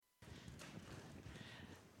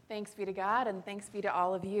Thanks be to God, and thanks be to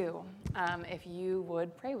all of you. If you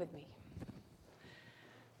would pray with me.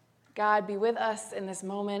 God, be with us in this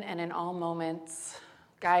moment and in all moments,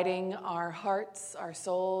 guiding our hearts, our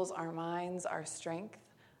souls, our minds, our strength,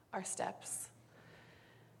 our steps.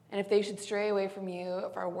 And if they should stray away from you,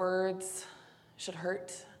 if our words should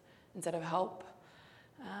hurt instead of help,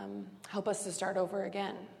 help us to start over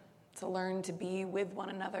again, to learn to be with one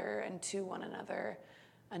another and to one another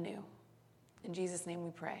anew. In Jesus' name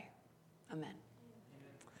we pray. Amen.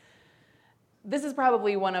 This is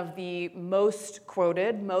probably one of the most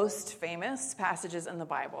quoted, most famous passages in the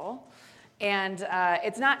Bible. And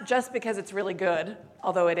it's not just because it's really good,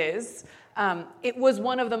 although it is. It was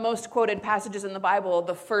one of the most quoted passages in the Bible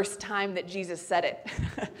the first time that Jesus said it.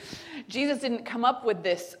 Jesus didn't come up with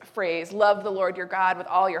this phrase, love the Lord your God with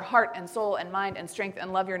all your heart and soul and mind and strength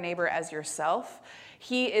and love your neighbor as yourself.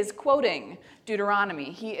 He is quoting Deuteronomy.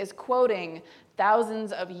 He is quoting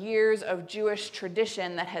thousands of years of Jewish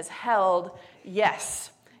tradition that has held, yes,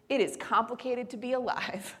 it is complicated to be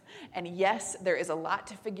alive. And yes, there is a lot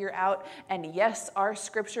to figure out. And yes, our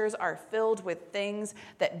scriptures are filled with things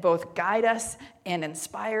that both guide us and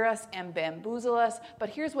inspire us and bamboozle us. But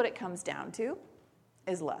here's what it comes down to,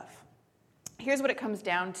 is love. Here's what it comes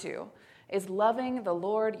down to, is loving the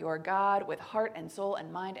Lord your God with heart and soul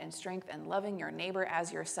and mind and strength and loving your neighbor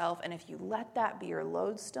as yourself. And if you let that be your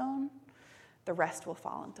lodestone, the rest will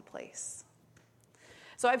fall into place.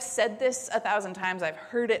 So I've said this 1,000 times, I've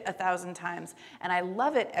heard it 1,000 times, and I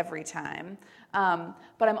love it every time.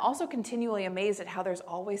 But I'm also continually amazed at how there's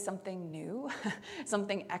always something new,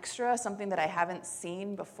 something extra, something that I haven't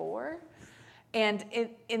seen before. And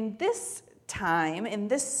in this time, in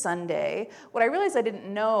this Sunday, what I realized I didn't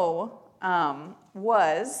know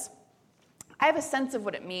was I have a sense of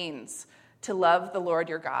what it means to love the Lord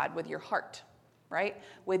your God with your heart, right?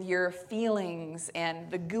 With your feelings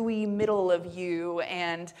and the gooey middle of you,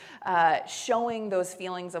 and showing those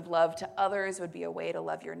feelings of love to others would be a way to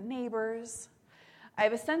love your neighbors. I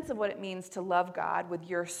have a sense of what it means to love God with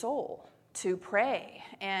your soul, to pray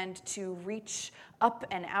and to reach up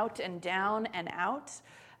and out and down and out,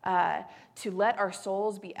 to let our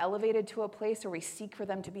souls be elevated to a place where we seek for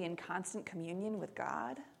them to be in constant communion with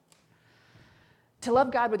God. To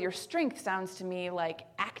love God with your strength sounds to me like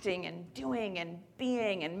acting and doing and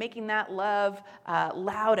being and making that love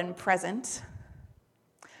loud and present.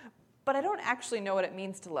 But I don't actually know what it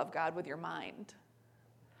means to love God with your mind.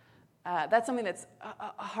 That's something that's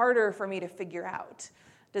harder for me to figure out.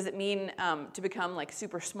 Does it mean to become like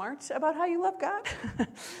super smart about how you love God?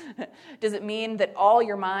 Does it mean that all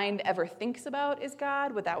your mind ever thinks about is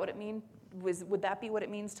God? Would that be what it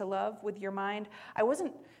means to love with your mind? I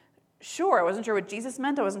wasn't sure what Jesus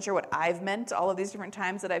meant. I wasn't sure what I've meant all of these different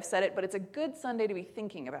times that I've said it, but it's a good Sunday to be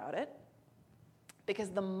thinking about it, because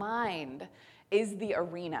the mind is the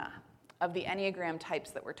arena of the Enneagram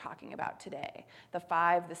types that we're talking about today, the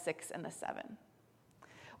 5, the 6, and the 7.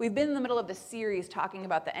 We've been in the middle of this series talking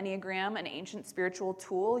about the Enneagram, an ancient spiritual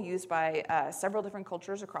tool used by several different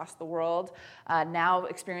cultures across the world, now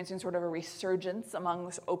experiencing sort of a resurgence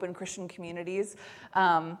among open Christian communities.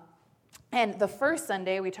 And the first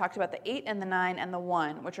Sunday, we talked about the 8 and the 9 and the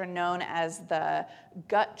 1, which are known as the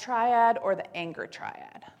gut triad or the anger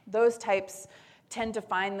triad. Those types tend to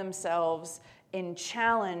find themselves in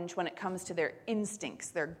challenge when it comes to their instincts,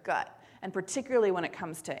 their gut, and particularly when it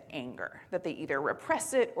comes to anger, that they either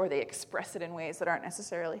repress it or they express it in ways that aren't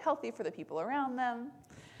necessarily healthy for the people around them.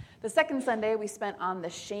 The second Sunday, we spent on the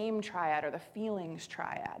shame triad or the feelings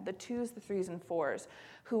triad, the 2s, the 3s, and 4s,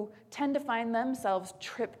 who tend to find themselves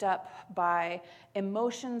tripped up by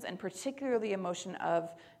emotions, and particularly the emotion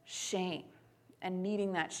of shame, and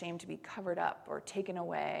needing that shame to be covered up or taken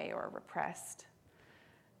away or repressed.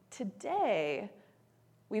 Today,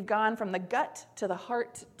 we've gone from the gut to the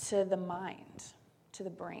heart to the mind, to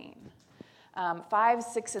the brain. 5,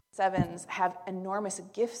 6, and 7s have enormous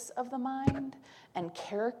gifts of the mind and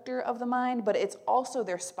character of the mind, but it's also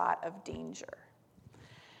their spot of danger.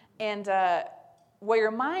 And where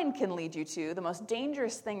your mind can lead you to, the most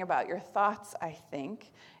dangerous thing about your thoughts, I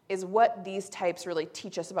think, is what these types really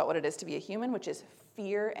teach us about what it is to be a human, which is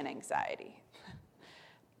fear and anxiety.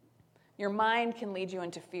 Your mind can lead you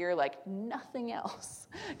into fear like nothing else,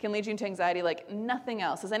 can lead you into anxiety like nothing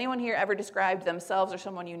else. Has anyone here ever described themselves or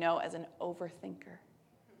someone you know as an overthinker?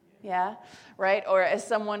 Yeah, right? Or as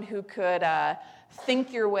someone who could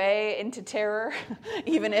think your way into terror,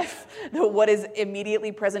 even if what is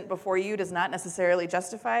immediately present before you does not necessarily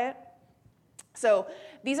justify it? So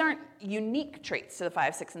these aren't unique traits to the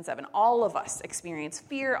 5, 6, and 7. All of us experience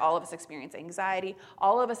fear. All of us experience anxiety.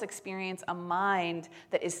 All of us experience a mind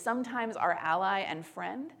that is sometimes our ally and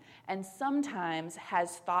friend, and sometimes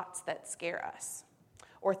has thoughts that scare us,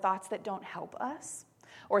 or thoughts that don't help us,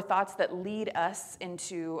 or thoughts that lead us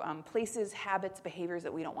into places, habits, behaviors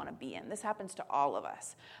that we don't want to be in. This happens to all of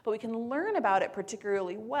us. But we can learn about it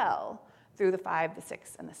particularly well through the 5, the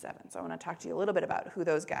 6, and the 7. So I want to talk to you a little bit about who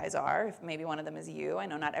those guys are, if maybe one of them is you. I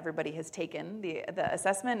know not everybody has taken the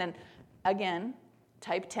assessment. And again,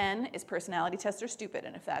 type 10 is personality test or stupid.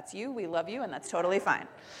 And if that's you, we love you, and that's totally fine.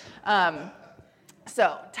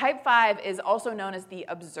 So type 5 is also known as the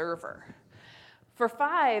observer. For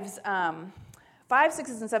 5s, 5, 6,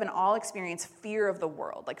 and 7 all experience fear of the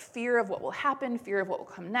world, like fear of what will happen, fear of what will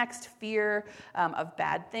come next, fear of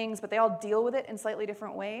bad things, but they all deal with it in slightly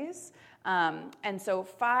different ways. And so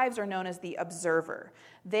 5s are known as the observer.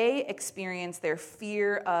 They experience their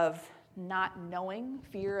fear of not knowing,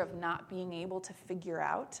 fear of not being able to figure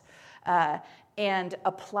out, and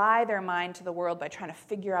apply their mind to the world by trying to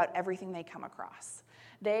figure out everything they come across.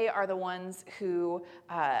 They are the ones who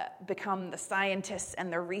become the scientists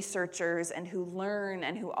and the researchers and who learn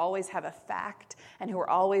and who always have a fact and who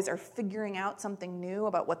always are figuring out something new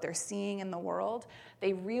about what they're seeing in the world.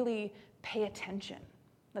 They really pay attention.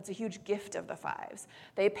 That's a huge gift of the 5s.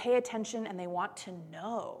 They pay attention and they want to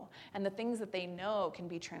know, and the things that they know can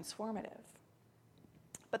be transformative.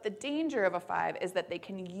 But the danger of a 5 is that they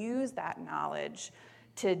can use that knowledge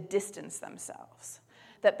to distance themselves.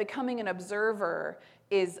 That becoming an observer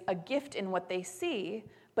is a gift in what they see,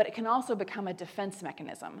 but it can also become a defense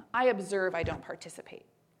mechanism. I observe, I don't participate,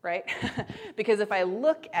 right? Because if I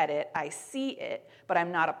look at it, I see it, but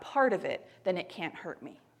I'm not a part of it, then it can't hurt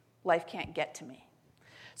me. Life can't get to me.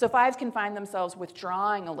 So 5s can find themselves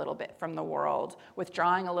withdrawing a little bit from the world,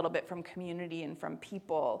 withdrawing a little bit from community and from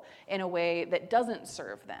people in a way that doesn't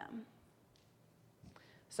serve them.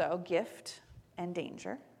 So gift and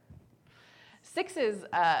danger. 6s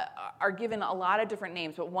are given a lot of different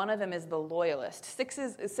names, but one of them is the loyalist. 6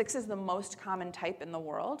 is the most common type in the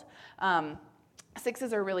world.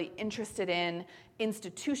 6s are really interested in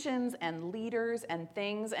institutions and leaders and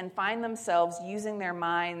things and find themselves using their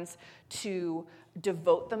minds to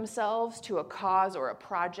devote themselves to a cause or a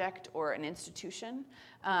project or an institution.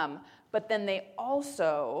 But then they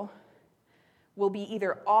also will be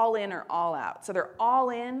either all in or all out. So they're all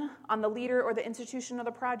in on the leader or the institution or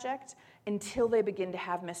the project until they begin to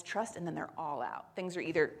have mistrust, and then they're all out. Things are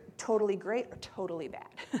either totally great or totally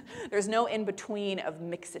bad. There's no in-between of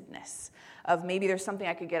mixedness, of maybe there's something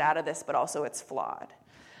I could get out of this, but also it's flawed.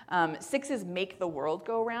 6s make the world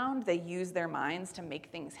go round. They use their minds to make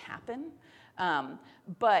things happen.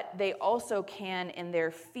 But they also can, in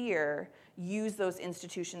their fear, use those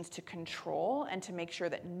institutions to control and to make sure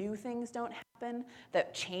that new things don't happen,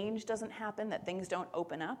 that change doesn't happen, that things don't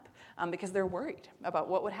open up, because they're worried about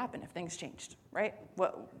what would happen if things changed, right?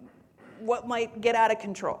 What might get out of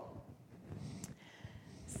control.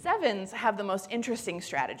 7s have the most interesting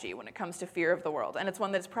strategy when it comes to fear of the world, and it's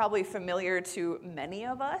one that's probably familiar to many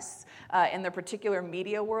of us in the particular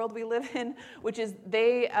media world we live in, which is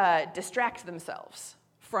they distract themselves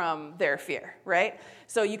from their fear, right?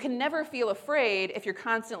 So you can never feel afraid if you're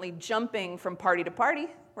constantly jumping from party to party,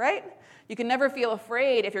 right? You can never feel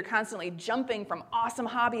afraid if you're constantly jumping from awesome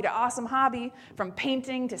hobby to awesome hobby, from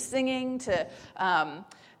painting to singing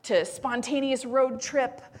to spontaneous road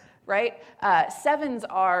trip, right? 7s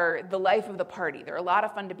are the life of the party. They're a lot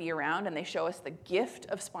of fun to be around, and they show us the gift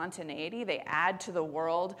of spontaneity. They add to the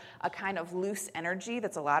world a kind of loose energy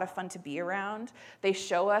that's a lot of fun to be around. They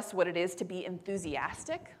show us what it is to be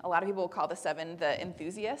enthusiastic. A lot of people will call the 7 the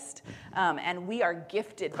enthusiast, and we are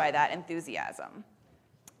gifted by that enthusiasm.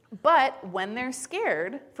 But when they're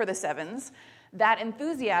scared for the 7s, that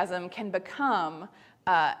enthusiasm can become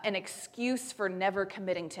an excuse for never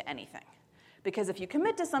committing to anything. Because if you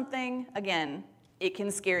commit to something, again, it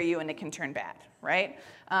can scare you and it can turn bad, right?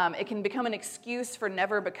 It can become an excuse for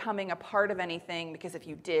never becoming a part of anything, because if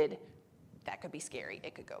you did, that could be scary.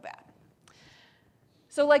 It could go bad.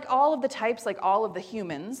 So like all of the types, like all of the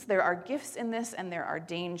humans, there are gifts in this and there are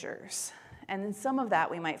dangers. And in some of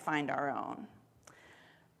that, we might find our own.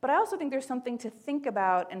 But I also think there's something to think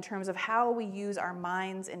about in terms of how we use our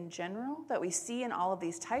minds in general that we see in all of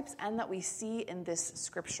these types and that we see in this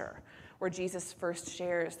scripture, where Jesus first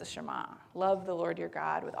shares the Shema, love the Lord your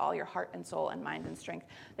God with all your heart and soul and mind and strength,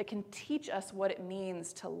 that can teach us what it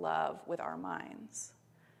means to love with our minds.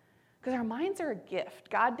 Because our minds are a gift.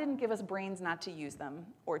 God didn't give us brains not to use them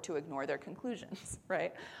or to ignore their conclusions,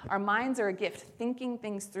 right? Our minds are a gift. Thinking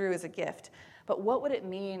things through is a gift. But what would it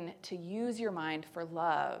mean to use your mind for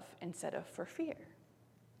love instead of for fear?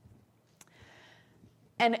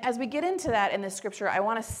 And as we get into that in this scripture, I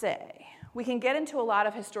want to say, we can get into a lot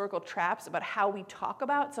of historical traps about how we talk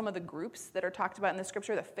about some of the groups that are talked about in the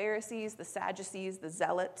scripture, the Pharisees, the Sadducees, the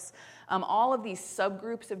Zealots, all of these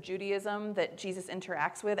subgroups of Judaism that Jesus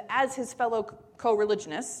interacts with as his fellow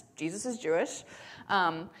co-religionists. Jesus is Jewish.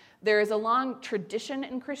 There is a long tradition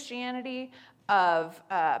in Christianity of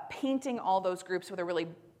painting all those groups with a really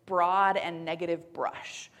broad and negative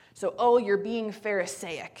brush. So, you're being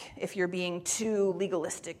Pharisaic if you're being too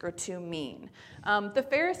legalistic or too mean. The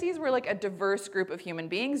Pharisees were like a diverse group of human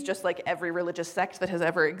beings, just like every religious sect that has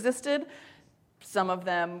ever existed. Some of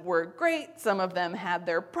them were great. Some of them had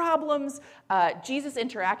their problems. Jesus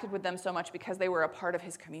interacted with them so much because they were a part of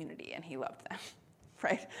his community, and he loved them,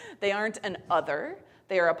 right? They aren't an other.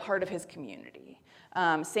 They are a part of his community.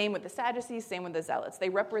 Same with the Sadducees, same with the Zealots. They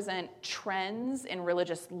represent trends in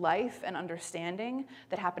religious life and understanding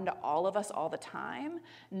that happen to all of us all the time,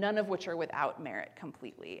 none of which are without merit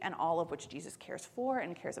completely, and all of which Jesus cares for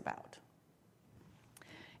and cares about.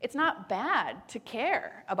 It's not bad to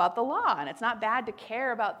care about the law, and it's not bad to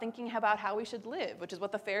care about thinking about how we should live, which is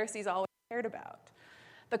what the Pharisees always cared about.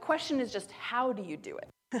 The question is just, how do you do it?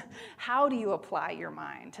 How do you apply your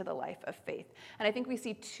mind to the life of faith? And I think we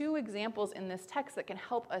see two examples in this text that can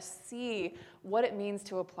help us see what it means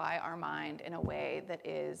to apply our mind in a way that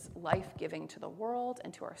is life-giving to the world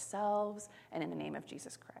and to ourselves and in the name of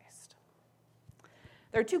Jesus Christ.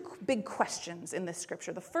 There are two big questions in this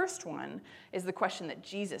scripture. The first one is the question that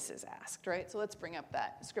Jesus is asked, right? So let's bring up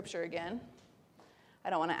that scripture again. I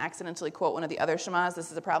don't want to accidentally quote one of the other Shema's. This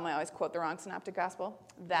is a problem. I always quote the wrong synoptic gospel.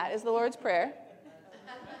 That is the Lord's Prayer.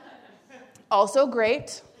 Also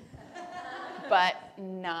great, but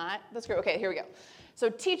not the script. Okay, here we go. So,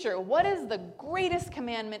 teacher, what is the greatest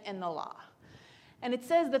commandment in the law? And it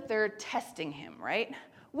says that they're testing him, right?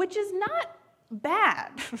 Which is not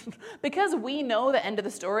bad. Because we know the end of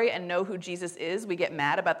the story and know who Jesus is, we get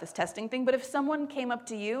mad about this testing thing. But if someone came up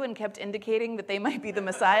to you and kept indicating that they might be the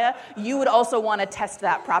Messiah, you would also want to test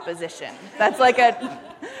that proposition. That's like a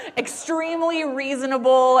extremely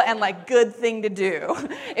reasonable and like good thing to do.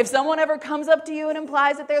 If someone ever comes up to you and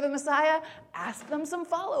implies that they're the Messiah, ask them some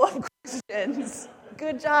follow-up questions.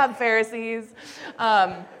 Good job, Pharisees.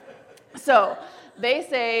 So they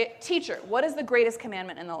say, teacher, what is the greatest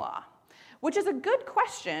commandment in the law? Which is a good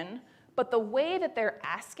question, but the way that they're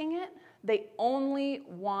asking it, they only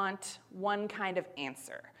want one kind of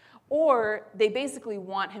answer. Or they basically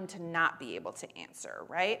want him to not be able to answer,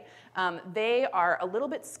 right? They are a little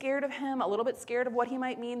bit scared of him, a little bit scared of what he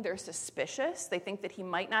might mean. They're suspicious. They think that he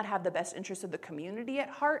might not have the best interests of the community at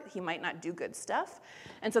heart. He might not do good stuff.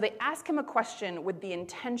 And so they ask him a question with the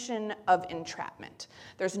intention of entrapment.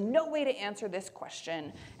 There's no way to answer this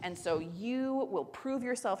question, and so you will prove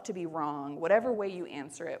yourself to be wrong. Whatever way you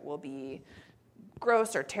answer it will be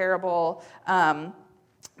gross or terrible.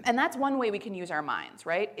 And that's one way we can use our minds,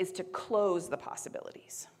 right, is to close the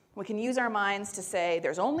possibilities. We can use our minds to say,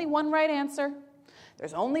 there's only one right answer,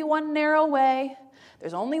 there's only one narrow way,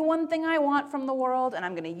 there's only one thing I want from the world, and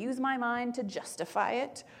I'm going to use my mind to justify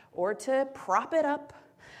it, or to prop it up,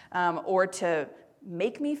 or to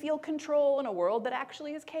make me feel control in a world that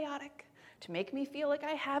actually is chaotic, to make me feel like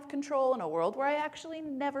I have control in a world where I actually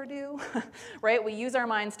never do, right? We use our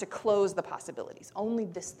minds to close the possibilities. Only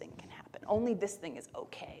this thing can happen. Only this thing is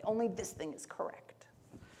okay. Only this thing is correct.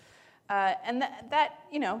 And that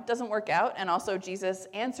doesn't work out. And also Jesus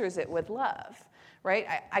answers it with love, right?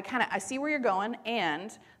 I see where you're going,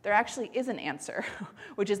 and there actually is an answer,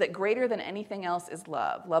 which is that greater than anything else is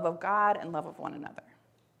love of God and love of one another.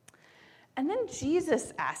 And then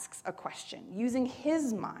Jesus asks a question, using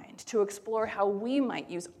his mind to explore how we might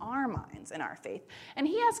use our minds in our faith. And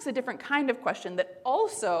he asks a different kind of question that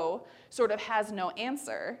also sort of has no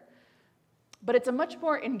answer, but it's a much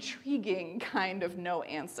more intriguing kind of no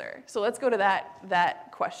answer. So let's go to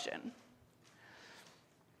that question.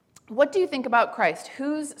 What do you think about Christ?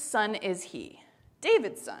 Whose son is he?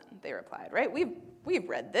 David's son, they replied, right? We've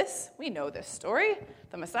read this. We know this story.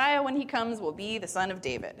 The Messiah, when he comes, will be the son of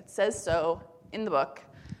David. It says so in the book.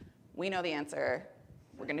 We know the answer.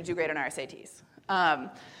 We're going to do great on our SATs.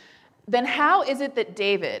 Then how is it that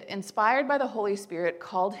David, inspired by the Holy Spirit,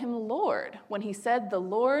 called him Lord when he said, the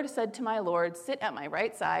Lord said to my Lord, sit at my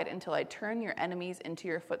right side until I turn your enemies into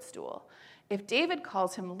your footstool? If David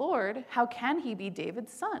calls him Lord, how can he be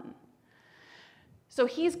David's son? So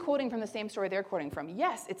he's quoting from the same story they're quoting from.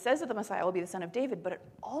 Yes, it says that the Messiah will be the son of David, but it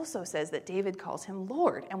also says that David calls him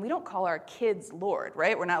Lord. And we don't call our kids Lord,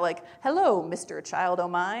 right? We're not like, hello, Mr. Child o'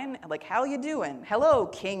 Mine. Like, how you doing? Hello,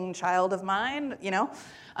 King Child of Mine,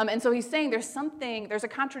 And so he's saying there's a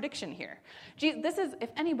contradiction here. This is,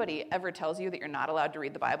 if anybody ever tells you that you're not allowed to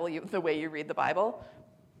read the Bible the way you read the Bible,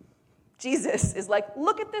 Jesus is like,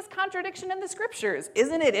 look at this contradiction in the scriptures.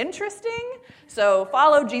 Isn't it interesting? So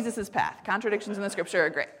follow Jesus' path. Contradictions in the scripture are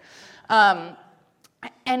great.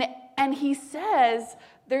 And he says,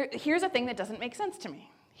 here's a thing that doesn't make sense to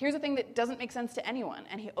me. Here's a thing that doesn't make sense to anyone.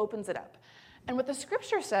 And he opens it up. And what the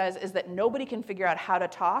scripture says is that nobody can figure out how to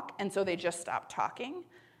talk, and so they just stop talking.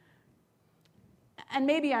 And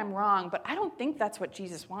maybe I'm wrong, but I don't think that's what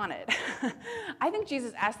Jesus wanted. I think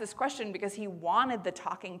Jesus asked this question because he wanted the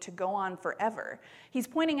talking to go on forever. He's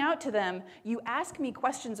pointing out to them, you ask me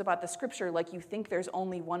questions about the scripture like you think there's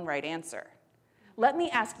only one right answer. Let me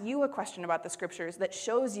ask you a question about the scriptures that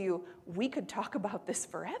shows you we could talk about this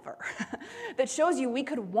forever, that shows you we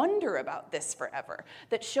could wonder about this forever,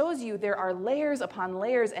 that shows you there are layers upon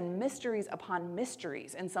layers and mysteries upon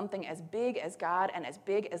mysteries in something as big as God and as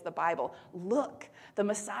big as the Bible. Look, the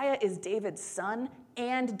Messiah is David's son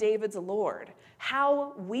and David's Lord.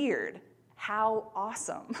 How weird, how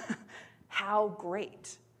awesome, how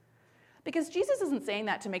great. Because Jesus isn't saying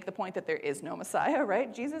that to make the point that there is no Messiah,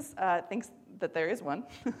 right? Jesus thinks that there is one.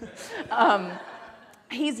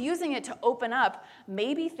 He's using it to open up,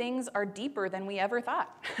 maybe things are deeper than we ever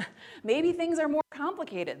thought. Maybe things are more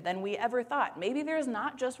complicated than we ever thought. Maybe there's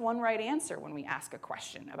not just one right answer when we ask a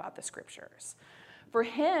question about the scriptures. For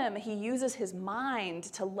him, he uses his mind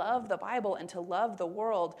to love the Bible and to love the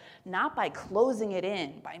world, not by closing it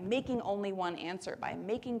in, by making only one answer, by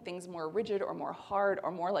making things more rigid or more hard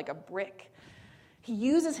or more like a brick. He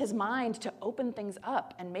uses his mind to open things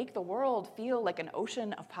up and make the world feel like an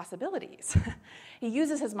ocean of possibilities. He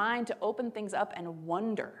uses his mind to open things up and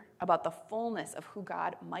wonder about the fullness of who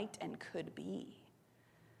God might and could be.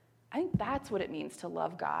 I think that's what it means to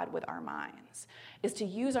love God with our minds, is to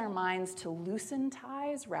use our minds to loosen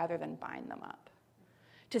ties rather than bind them up,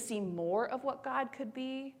 to see more of what God could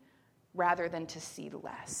be rather than to see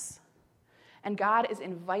less. And God is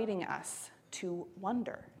inviting us to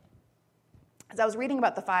wonder. As I was reading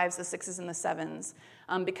about the 5s, the 6s, and the 7s,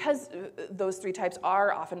 because those 3 types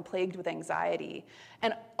are often plagued with anxiety,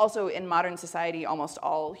 and also in modern society, almost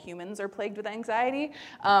all humans are plagued with anxiety,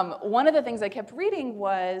 one of the things I kept reading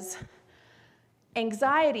was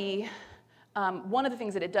anxiety. One of the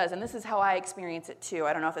things that it does, and this is how I experience it too,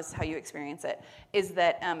 I don't know if this is how you experience it, is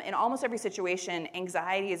that in almost every situation,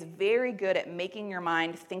 anxiety is very good at making your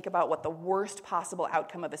mind think about what the worst possible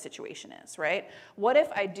outcome of a situation is, right? What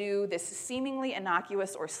if I do this seemingly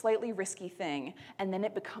innocuous or slightly risky thing, and then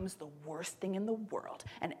it becomes the worst thing in the world,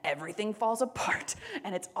 and everything falls apart,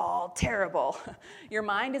 and it's all terrible? Your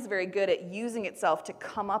mind is very good at using itself to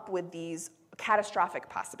come up with these catastrophic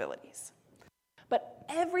possibilities. But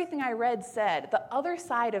everything I read said the other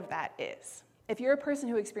side of that is, if you're a person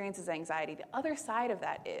who experiences anxiety, the other side of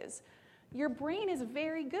that is your brain is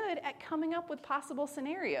very good at coming up with possible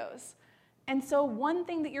scenarios. And so one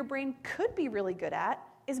thing that your brain could be really good at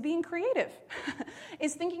is being creative,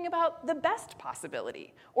 is thinking about the best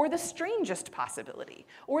possibility, or the strangest possibility,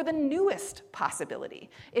 or the newest possibility.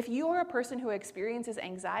 If you're a person who experiences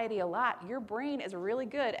anxiety a lot, your brain is really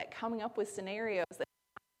good at coming up with scenarios that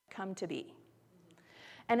come to be.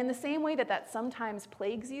 And in the same way that that sometimes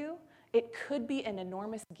plagues you, it could be an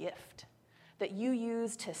enormous gift that you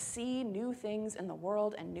use to see new things in the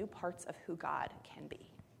world and new parts of who God can be.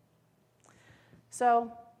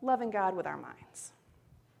 So, loving God with our minds.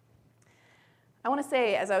 I want to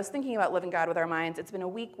say, as I was thinking about loving God with our minds, it's been a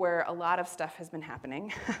week where a lot of stuff has been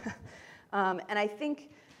happening. And I think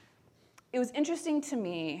it was interesting to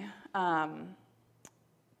me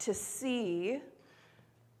to see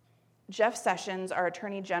Jeff Sessions, our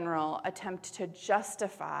Attorney General, attempt to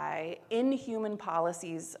justify inhuman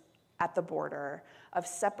policies at the border of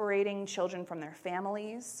separating children from their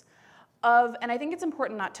families, and I think it's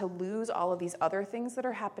important not to lose all of these other things that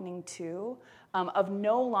are happening too, of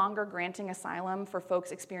no longer granting asylum for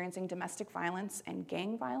folks experiencing domestic violence and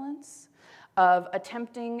gang violence, of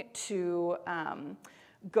attempting to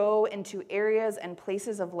go into areas and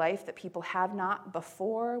places of life that people have not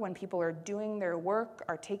before, when people are doing their work,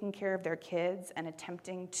 are taking care of their kids, and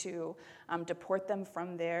attempting to deport them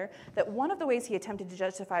from there. That one of the ways he attempted to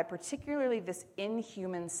justify particularly this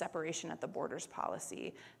inhuman separation at the borders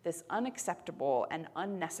policy, this unacceptable and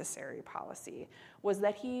unnecessary policy, was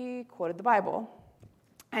that he quoted the Bible,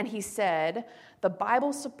 and he said, "The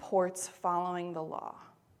Bible supports following the law.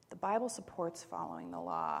 The Bible supports following the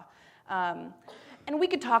law. And we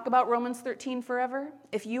could talk about Romans 13 forever.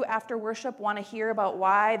 If you, after worship, want to hear about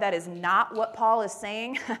why that is not what Paul is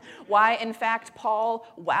saying, why, in fact, Paul,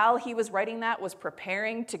 while he was writing that, was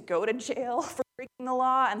preparing to go to jail for breaking the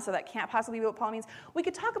law, and so that can't possibly be what Paul means, we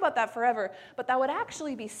could talk about that forever, but that would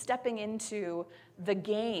actually be stepping into the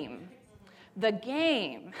game. The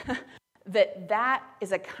game that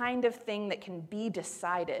is a kind of thing that can be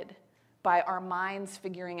decided by our minds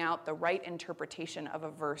figuring out the right interpretation of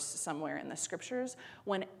a verse somewhere in the scriptures,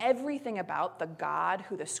 when everything about the God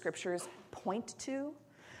who the scriptures point to,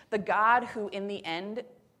 the God who in the end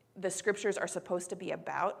the scriptures are supposed to be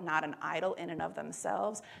about, not an idol in and of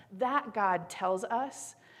themselves, that God tells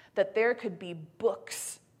us that there could be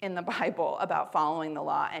books in the Bible about following the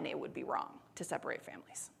law and it would be wrong to separate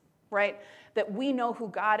families. Right? That we know who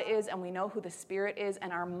God is and we know who the Spirit is,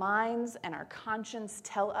 and our minds and our conscience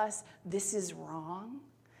tell us this is wrong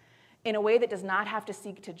in a way that does not have to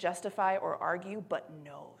seek to justify or argue, but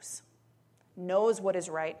knows. Knows what is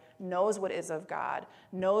right, knows what is of God,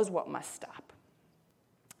 knows what must stop.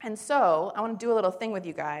 And so I want to do a little thing with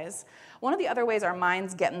you guys. One of the other ways our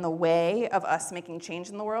minds get in the way of us making change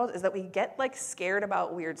in the world is that we get scared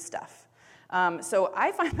about weird stuff. So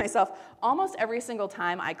I find myself almost every single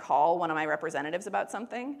time I call one of my representatives about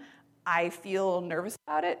something, I feel nervous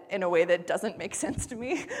about it in a way that doesn't make sense to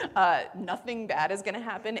me. Nothing bad is going to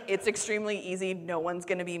happen. It's extremely easy. No one's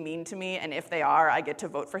going to be mean to me. And if they are, I get to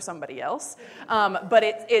vote for somebody else. But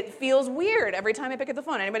it feels weird every time I pick up the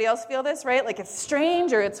phone. Anybody else feel this, right? Like it's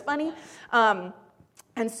strange or it's funny. And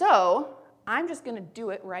so I'm just going to do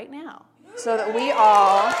it right now so that we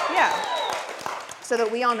all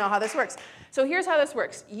know how this works. So here's how this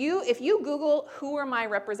works. If you Google who are my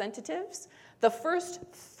representatives, the first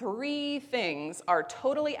 3 things are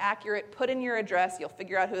totally accurate. Put in your address, you'll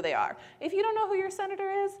figure out who they are. If you don't know who your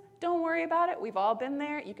senator is, don't worry about it. We've all been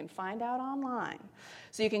there. You can find out online.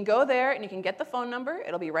 So you can go there and you can get the phone number.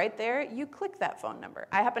 It'll be right there. You click that phone number.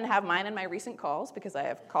 I happen to have mine in my recent calls because I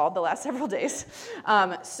have called the last several days.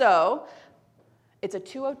 So it's a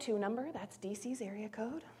 202 number. That's DC's area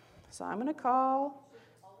code. So I'm going to call.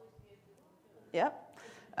 Yep.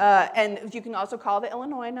 And you can also call the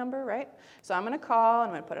Illinois number, right? So I'm going to call, and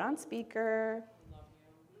I'm going to put it on speaker.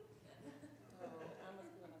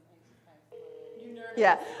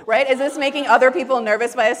 Yeah, right? Is this making other people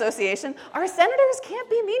nervous by association? Our senators can't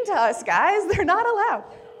be mean to us, guys. They're not allowed.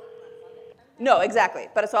 No, exactly.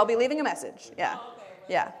 But so I'll be leaving a message. Yeah.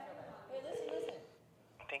 Yeah.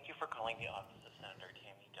 Thank you for calling the office of Senator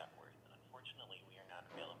Tammy Duckworth. Unfortunately, we are not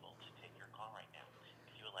available to take your call right now.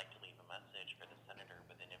 If you would like to leave a message for the senator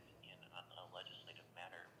with an opinion on a legislative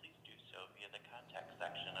matter, please do so via the contact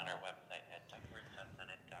section on our website at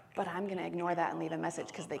duckworth.senate.gov. But I'm going to ignore that and leave a message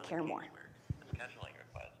because they care more. A scheduling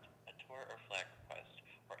request, a tour or flag request,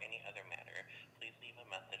 or any other matter, please leave a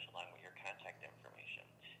message along with your contact information.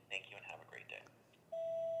 Thank you and have a great day.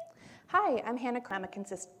 Hi, I'm Hannah. I'm a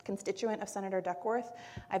constituent of Senator Duckworth.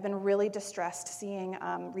 I've been really distressed seeing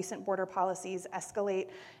recent border policies escalate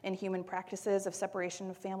in human practices of separation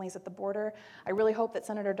of families at the border. I really hope that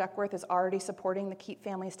Senator Duckworth is already supporting the Keep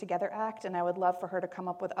Families Together Act, and I would love for her to come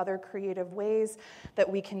up with other creative ways that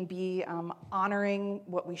we can be honoring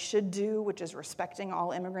what we should do, which is respecting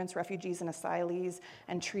all immigrants, refugees, and asylees,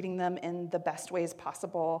 and treating them in the best ways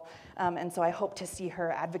possible. And so I hope to see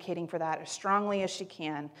her advocating for that as strongly as she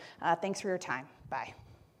can. Thanks for your time. Bye.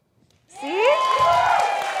 See?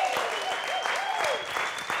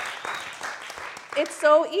 It's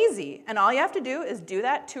so easy. And all you have to do is do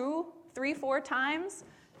that 2, 3, 4 times,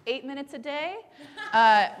 8 minutes a day,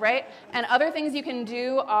 right? And other things you can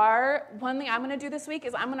do are, one thing I'm going to do this week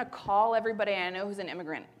is I'm going to call everybody I know who's an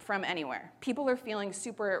immigrant from anywhere. People are feeling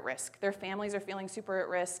super at risk. Their families are feeling super at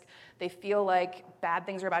risk. They feel like bad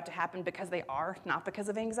things are about to happen because they are, not because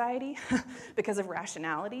of anxiety, because of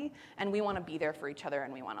rationality. And we want to be there for each other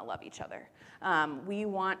and we want to love each other. We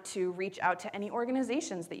want to reach out to any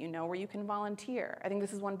organizations that you know where you can volunteer. I think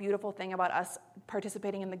this is one beautiful thing about us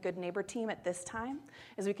participating in the Good Neighbor team at this time,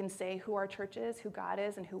 is we can say who our church is, who God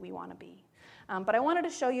is, and who we want to be. But I wanted to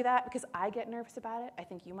show you that because I get nervous about it. I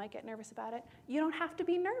think you might get nervous about it. You don't have to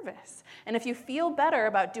be nervous. And if you feel better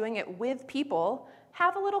about doing it with people,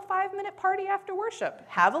 have a little 5-minute party after worship.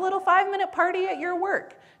 Have a little 5-minute party at your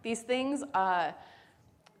work. These things,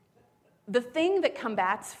 the thing that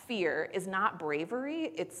combats fear is not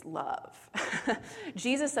bravery, it's love.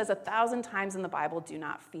 Jesus says 1,000 times in the Bible, do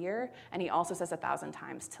not fear, and he also says 1,000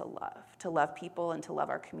 times to love people and to love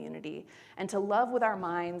our community. And to love with our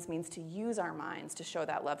minds means to use our minds to show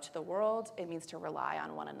that love to the world. It means to rely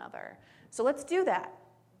on one another. So let's do that,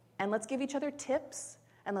 and let's give each other tips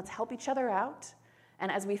and let's help each other out.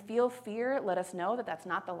 And as we feel fear, let us know that that's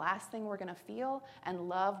not the last thing we're going to feel, and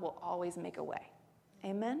love will always make a way.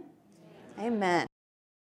 Amen? Amen.